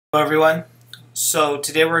Hello everyone. So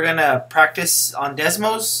today we're going to practice on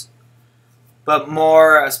Desmos, but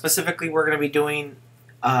more specifically we're going to be doing,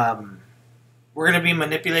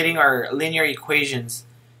 manipulating our linear equations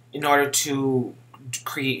in order to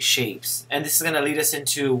create shapes. And this is going to lead us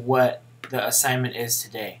into what the assignment is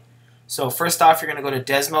today. So first off, you're going to go to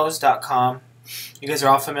desmos.com. You guys are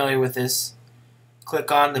all familiar with this.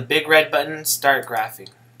 Click on the big red button, Start Graphing.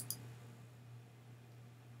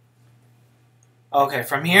 Okay,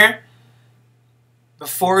 from here,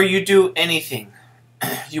 before you do anything,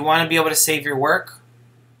 you want to be able to save your work.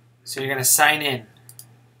 So you're going to sign in.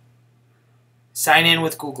 Sign in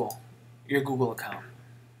with Google, your Google account.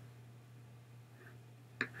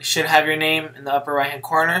 It should have your name in the upper right hand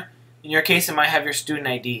corner. In your case, it might have your student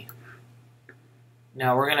ID.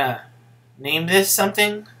 Now we're going to name this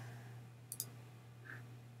something.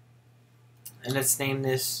 And let's name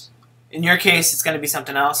this. In your case, it's going to be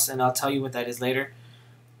something else, and I'll tell you what that is later.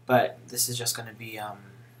 But this is just going to be linear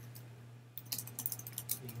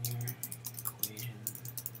equation.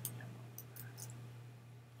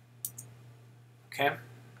 Okay.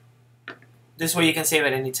 This way you can save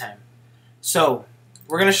at any time. So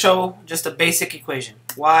we're going to show just a basic equation.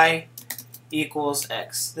 Y equals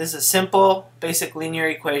x. This is a simple, basic linear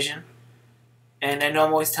equation. And I know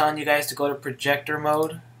I'm always telling you guys to go to projector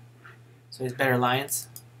mode, so it's better lines.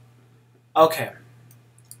 Okay.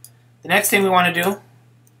 The next thing we want to do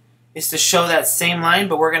is to show that same line,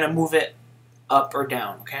 but we're going to move it up or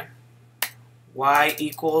down, okay? Y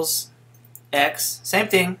equals x, same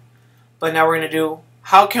thing, but now we're going to do,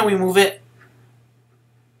 how can we move it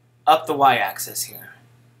up the y-axis here?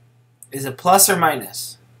 Is it plus or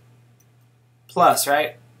minus? Plus,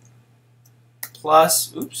 right?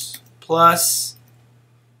 Plus, plus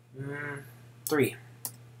 3.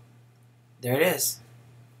 There it is.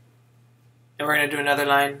 And we're going to do another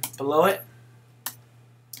line below it.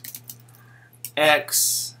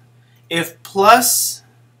 X. If plus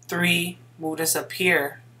 3 moved us up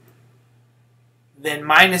here, then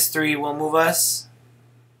minus 3 will move us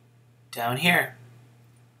down here.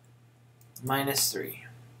 Minus 3.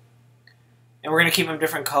 And we're going to keep them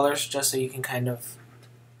different colors just so you can kind of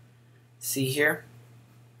see here.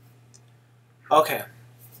 Okay.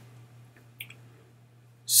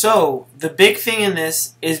 So the big thing in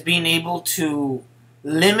this is being able to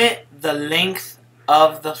limit the length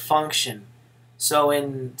of the function. So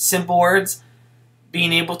in simple words,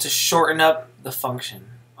 being able to shorten up the function.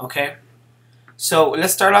 Okay? So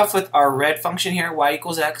let's start off with our red function here, y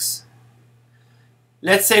equals x.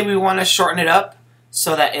 Let's say we want to shorten it up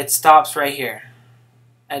so that it stops right here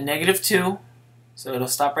at -2. So it'll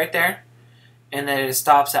stop right there. And then it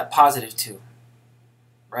stops at +2.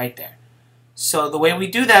 Right there. So the way we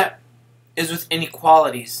do that is with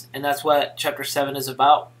inequalities, and that's what Chapter 7 is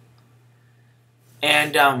about.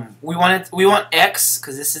 And we want x,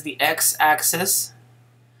 because this is the x-axis.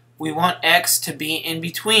 We want x to be in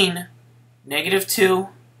between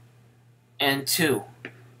 -2 and 2.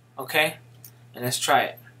 Okay? And let's try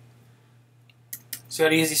it. So you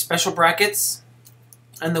gotta use these special brackets.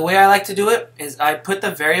 And the way I like to do it is I put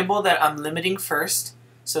the variable that I'm limiting first.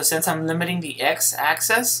 So since I'm limiting the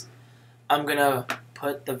x-axis, I'm going to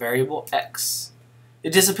put the variable x.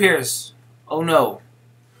 It disappears. Oh no.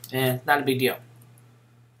 And not a big deal.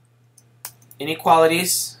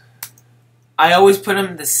 Inequalities. I always put them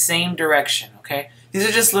in the same direction, okay? These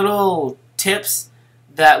are just little tips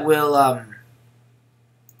that will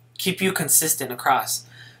keep you consistent across.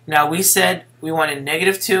 Now we said we wanted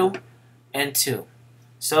 -2 and 2.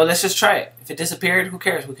 So let's just try it. If it disappeared, who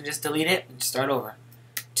cares? We can just delete it and start over.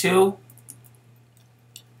 2,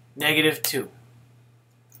 -2.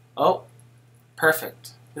 Oh,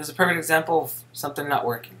 perfect. This is a perfect example of something not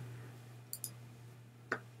working.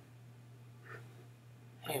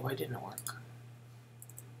 Hey, why didn't it work?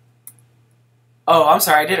 Oh, I'm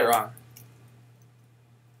sorry, I did it wrong.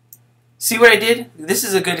 See what I did? This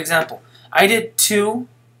is a good example. I did 2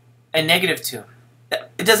 and -2.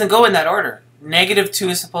 It doesn't go in that order. -2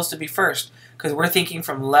 is supposed to be first, because we're thinking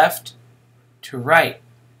from left to right.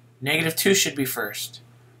 -2 should be first.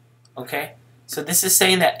 Okay? So this is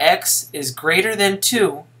saying that x is greater than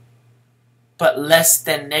 2, but less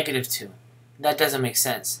than -2. That doesn't make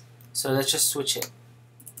sense. So let's just switch it.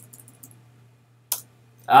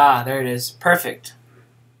 Ah, there it is. Perfect.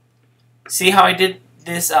 See how I did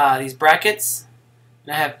this? These brackets?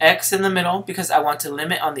 And I have x in the middle because I want to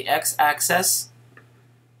limit on the x-axis.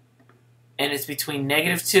 And it's between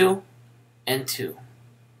 -2 and 2.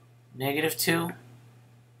 -2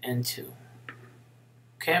 and 2.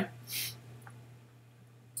 Okay?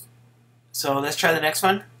 So let's try the next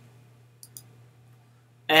one.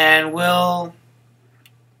 And we'll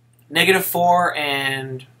 -4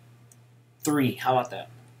 and 3. How about that?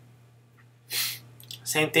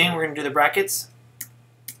 Same thing, we're going to do the brackets.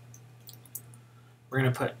 We're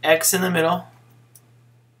going to put x in the middle,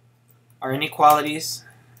 our inequalities,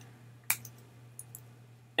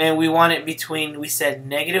 and we want it between, we said,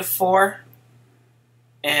 -4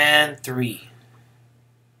 and 3.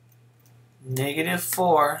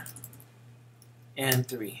 -4 and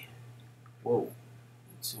 3. Whoa.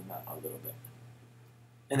 Let's zoom out a little bit.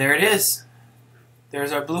 And there it is.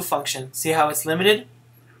 There's our blue function. See how it's limited?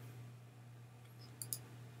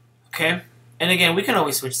 Okay. And again, we can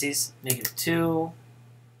always switch these. -2,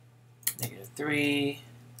 -3,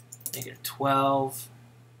 -12.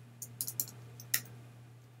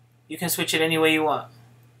 You can switch it any way you want.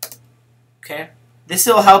 Okay. This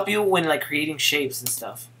will help you when like creating shapes and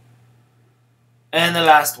stuff. And the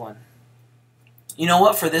last one. You know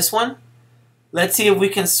what? For this one, let's see if we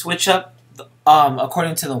can switch up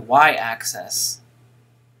according to the y-axis.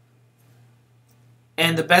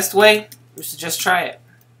 And the best way is to just try it.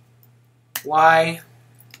 Y.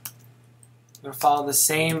 We're going to follow the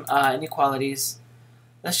same inequalities.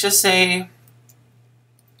 Let's just say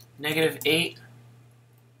 -8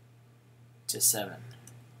 to 7.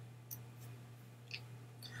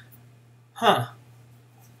 Huh.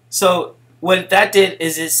 So what that did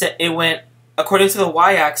is it went according to the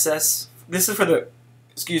y-axis. This is for the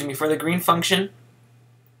for the green function.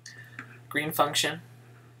 Green function.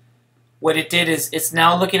 What it did is it's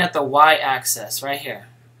now looking at the y-axis right here.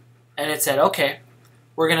 And it said, okay,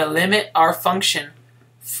 we're going to limit our function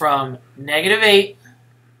from -8,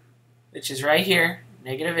 which is right here,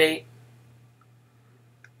 -8,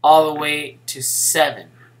 all the way to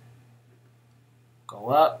 7. Go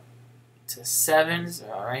up to 7, so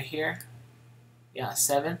right here. Yeah,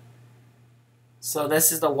 7. So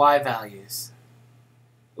this is the y values,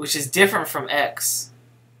 which is different from x.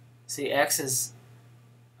 See, x is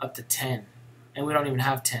up to 10, and we don't even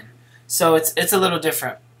have 10. So it's a little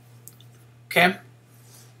different. Okay?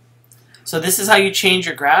 So this is how you change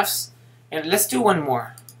your graphs. And let's do one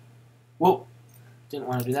more. Whoa, didn't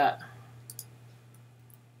want to do that.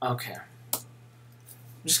 Okay.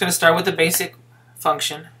 I'm just going to start with the basic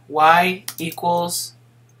function. Y equals...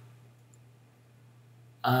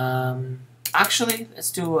 actually,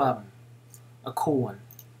 let's do a cool one.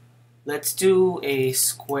 Let's do a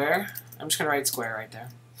square. I'm just going to write square right there.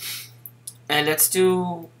 And let's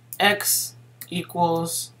do x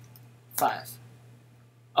equals 5.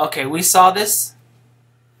 Okay, we saw this.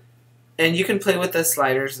 And you can play with the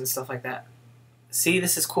sliders and stuff like that. See,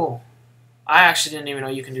 this is cool. I actually didn't even know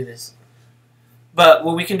you can do this. But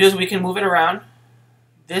what we can do is we can move it around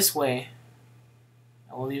this way.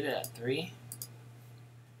 And we'll leave it at 3.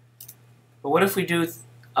 But what if we do...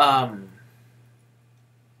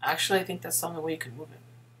 actually, I think that's the only way you can move it.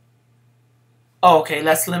 Oh, okay,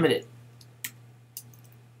 let's limit it.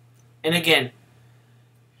 And again,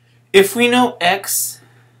 if we know x,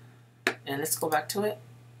 and let's go back to it.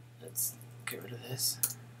 Let's get rid of this.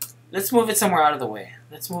 Let's move it somewhere out of the way.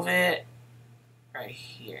 Let's move it right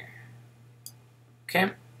here.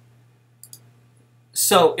 Okay?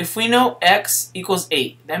 So, if we know x equals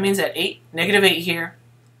 8, that means that -8 here,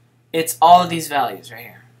 it's all of these values right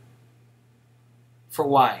here. For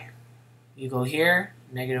y, you go here,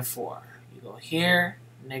 -4. You go here,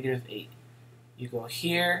 -8. You go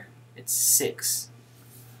here, it's 6.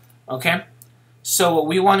 Okay? So what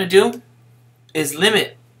we want to do is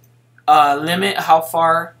limit how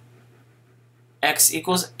far x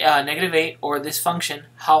equals -8, or this function,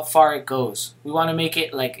 how far it goes. We want to make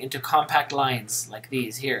it like into compact lines like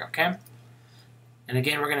these here, okay? And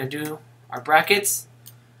again, we're going to do our brackets.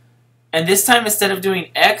 And this time, instead of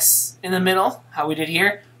doing x in the middle, how we did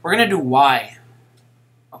here, we're going to do y.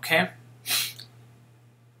 Okay?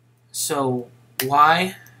 So,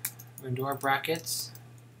 y, we're going to do our brackets.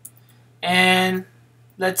 And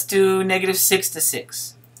let's do -6 to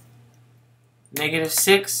 6.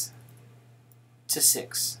 -6 to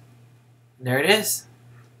 6. There it is.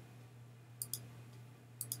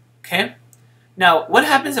 Okay? Now, what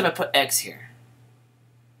happens if I put x here?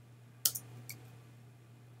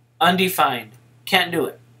 Undefined. Can't do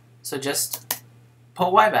it. So just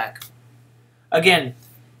put y back. Again,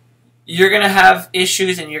 you're going to have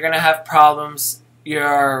issues and you're going to have problems.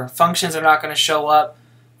 Your functions are not going to show up.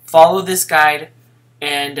 Follow this guide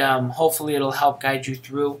and hopefully it'll help guide you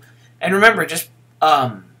through. And remember, just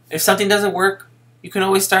if something doesn't work, you can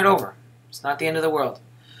always start over. It's not the end of the world.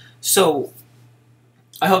 So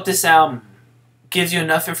I hope this gives you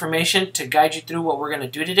enough information to guide you through what we're going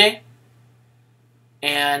to do today.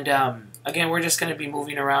 And again, we're just going to be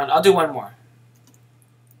moving around. I'll do one more.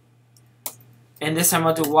 And this time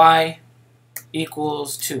I'll do y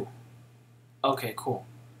equals 2. Okay, cool.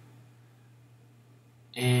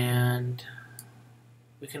 And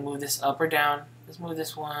we can move this up or down. Let's move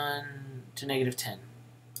this one to -10.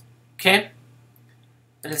 Okay?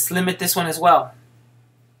 And let's limit this one as well.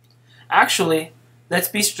 Actually, let's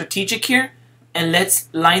be strategic here and let's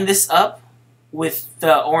line this up with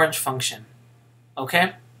the orange function.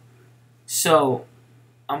 Okay? So,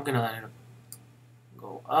 I'm going to line it up.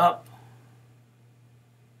 Go up.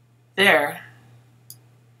 There.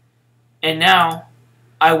 And now,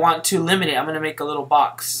 I want to limit it. I'm going to make a little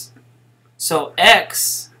box. So,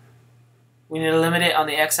 x, we need to limit it on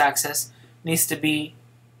the x-axis, needs to be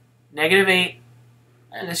 -8,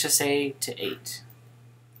 and let's just say to 8.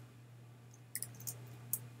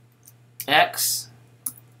 X,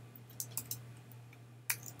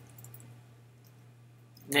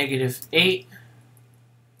 -8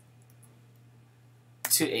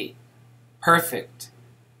 to 8. Perfect.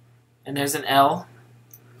 And there's an L.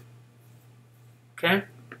 Okay?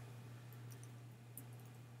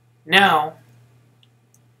 Now,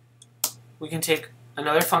 we can take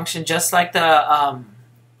another function just like the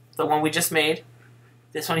one we just made.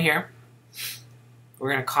 This one here.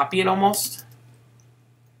 We're going to copy it almost.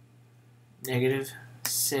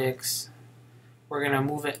 -6. We're going to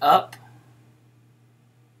move it up.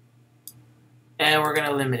 And we're going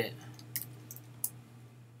to limit it.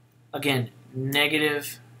 Again,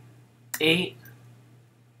 -8.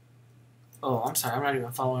 Oh, I'm sorry. I'm not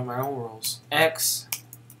even following my own rules. X,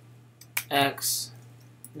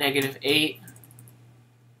 -8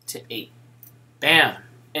 to 8. Bam.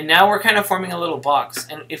 And now we're kind of forming a little box.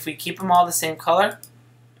 And if we keep them all the same color,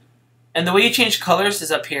 and the way you change colors is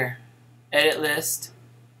up here. Edit list.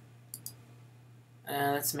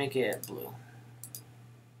 Let's make it blue.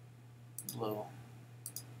 Blue.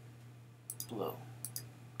 Blue.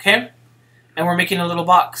 Okay? And we're making a little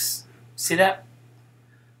box. See that?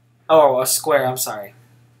 Oh, a square, I'm sorry.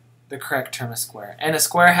 The correct term is square. And a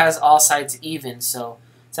square has all sides even, so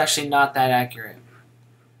it's actually not that accurate.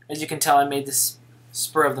 As you can tell, I made this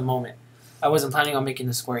spur of the moment. I wasn't planning on making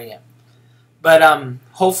the square yet. But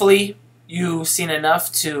hopefully you've seen enough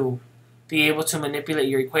to be able to manipulate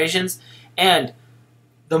your equations. And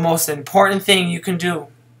the most important thing you can do,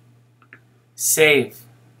 save.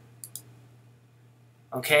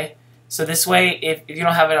 Okay? So this way, if you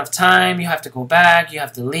don't have enough time, you have to go back, you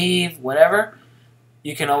have to leave, whatever,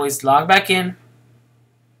 you can always log back in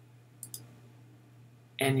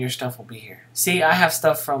and your stuff will be here. See, I have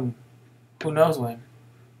stuff from who knows when.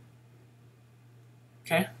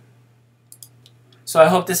 Okay? So I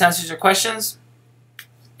hope this answers your questions.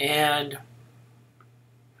 And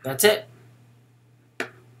that's it.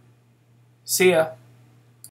 See ya.